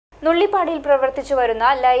നുള്ളിപ്പാടിയിൽ പ്രവർത്തിച്ചു വരുന്ന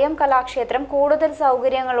ലയം കലാക്ഷേത്രം കൂടുതൽ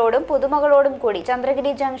സൗകര്യങ്ങളോടും പുതുമകളോടും കൂടി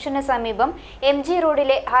ചന്ദ്രഗിരി ജംഗ്ഷന് സമീപം MG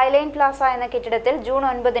റോഡിലെ ഹൈലൈൻ പ്ലാസ എന്ന കെട്ടിടത്തിൽ ജൂൺ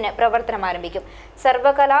 9-ന് പ്രവർത്തനം ആരംഭിക്കും.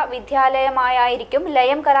 സർവകലാ വിദ്യാലയമായിരിക്കും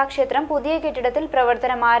ലയം കലാക്ഷേത്രം പുതിയ കെട്ടിടത്തിൽ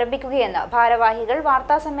പ്രവർത്തനം ആരംഭിക്കുകയെന്ന് ഭാരവാഹികൾ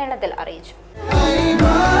വാർത്താസമ്മേളനത്തിൽ അറിയിച്ചു.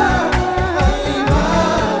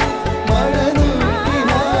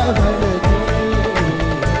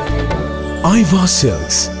 Aiwa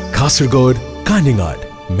silks, Kasaragod, Kanhangad,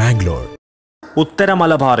 Mangalore. ഉത്തര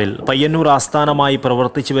മലബാറിൽ പയ്യന്നൂർ ആസ്ഥാനമായി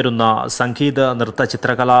പ്രവർത്തിച്ചു വരുന്ന സംഗീത നൃത്ത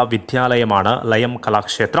ചിത്രകലാ വിദ്യാലയമാണ് ലയം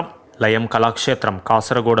കലാക്ഷേത്രം. ലയം കലാക്ഷേത്രം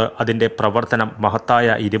കാസർഗോഡ് അതിൻ്റെ പ്രവർത്തനം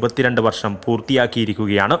മഹത്തായ 22 വർഷം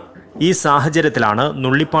പൂർത്തിയാക്കിയിരിക്കുകയാണ്. ഈ സാഹചര്യത്തിലാണ്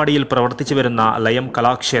നുള്ളിപ്പാടിയിൽ പ്രവർത്തിച്ചു വരുന്ന ലയം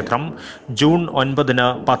കലാക്ഷേത്രം ജൂൺ 9-ന്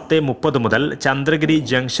 10:30 മുതൽ ചന്ദ്രഗിരി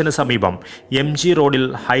ജംഗ്ഷന് സമീപം MG റോഡിൽ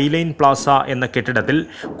ഹൈലൈൻ പ്ലാസ എന്ന കെട്ടിടത്തിൽ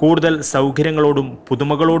കൂടുതൽ സൗകര്യങ്ങളോടും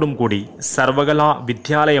പുതുമകളോടും കൂടി സർവകലാ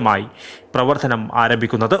വിദ്യാലയമായി പ്രവർത്തനം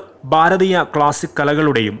ആരംഭിക്കുന്നത്. ഭാരതീയ ക്ലാസിക്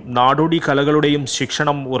കലകളുടെയും നാടോടി കലകളുടെയും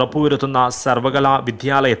ശിക്ഷണം ഉറപ്പുവരുത്തുന്ന സർവകലാ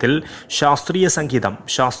വിദ്യാലയത്തിൽ ശാസ്ത്രീയ സംഗീതം,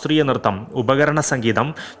 ശാസ്ത്രീയ നൃത്തം, ഉപകരണ സംഗീതം,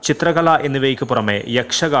 ചിത്രകല എന്നിവയ്ക്ക് പുറമെ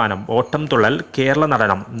യക്ഷഗാനം, ഓട്ടംതുള്ളൽ, കേരള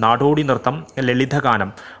നടനം, നാടോടി നൃത്തം, ലളിതഗാനം,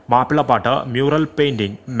 മാപ്പിളപ്പാട്ട്, മ്യൂറൽ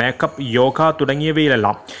പെയിന്റിംഗ്, മേക്കപ്പ്, യോഗ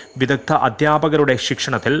തുടങ്ങിയവയിലെല്ലാം വിദഗ്ധ അധ്യാപകരുടെ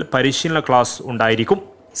ശിക്ഷണത്തിൽ പരിശീലന ക്ലാസ് ഉണ്ടായിരിക്കും.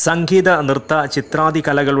 സംഗീത നൃത്ത ചിത്രാദി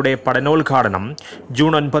കലകളുടെ പഠനോദ്ഘാടനം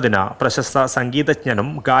ജൂൺ 9-ന് പ്രശസ്ത സംഗീതജ്ഞനും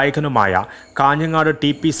ഗായകനുമായ കാഞ്ഞങ്ങാട്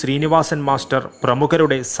TP ശ്രീനിവാസൻ മാസ്റ്റർ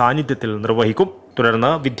പ്രമുഖരുടെ സാന്നിധ്യത്തിൽ നിർവഹിക്കും.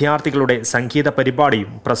 തുടർന്ന് വിദ്യാർത്ഥികളുടെ സംഗീത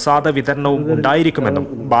പരിപാടിയും പ്രസാദ വിതരണവും ഉണ്ടായിരിക്കുമെന്നും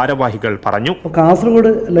ഭാരവാഹികൾ പറഞ്ഞു.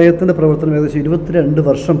 കാസർഗോഡ് ലയത്തിൻ്റെ പ്രവർത്തനം ഏകദേശം 22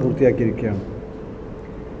 വർഷം പൂർത്തിയാക്കിയിരിക്കുകയാണ്.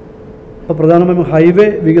 അപ്പോൾ പ്രധാനമായും ഹൈവേ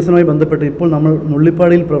വികസനവുമായി ബന്ധപ്പെട്ട് ഇപ്പോൾ നമ്മൾ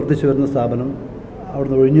നുള്ളിപ്പാടിയിൽ പ്രവർത്തിച്ചു വരുന്ന സ്ഥാപനം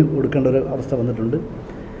അവിടുന്ന് ഒഴിഞ്ഞു കൊടുക്കേണ്ട ഒരു അവസ്ഥ വന്നിട്ടുണ്ട്.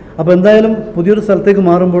 അപ്പോൾ എന്തായാലും പുതിയൊരു സ്ഥലത്തേക്ക്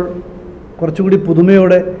മാറുമ്പോൾ കുറച്ചുകൂടി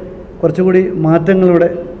പുതുമയോടെ, കുറച്ചുകൂടി മാറ്റങ്ങളോടെ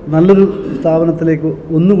നല്ലൊരു സ്ഥാപനത്തിലേക്ക്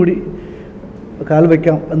ഒന്നുകൂടി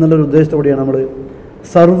കാൽവയ്ക്കാം എന്നുള്ളൊരു ഉദ്ദേശത്തോടെയാണ് നമ്മൾ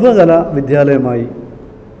സർവകലാ വിദ്യാലയമായി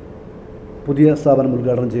പുതിയ സ്ഥാപനം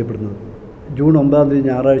ഉദ്ഘാടനം ചെയ്യപ്പെടുന്നത്. ജൂൺ 9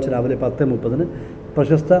 ഞായറാഴ്ച രാവിലെ 10:30-ന്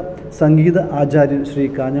പ്രശസ്ത സംഗീത ആചാര്യൻ ശ്രീ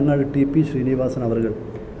കാഞ്ഞങ്ങാട് TP ശ്രീനിവാസൻ അവർ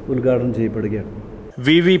ഉദ്ഘാടനം ചെയ്യപ്പെടുകയാണ്.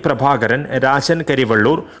 VV പ്രഭാകരൻ, രാജൻ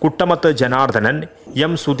കരിവള്ളൂർ, കുട്ടമത്ത് ജനാർദ്ദനൻ,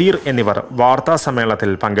 M സുധീർ എന്നിവർ വാർത്താ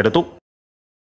സമ്മേളനത്തിൽ പങ്കെടുത്തു.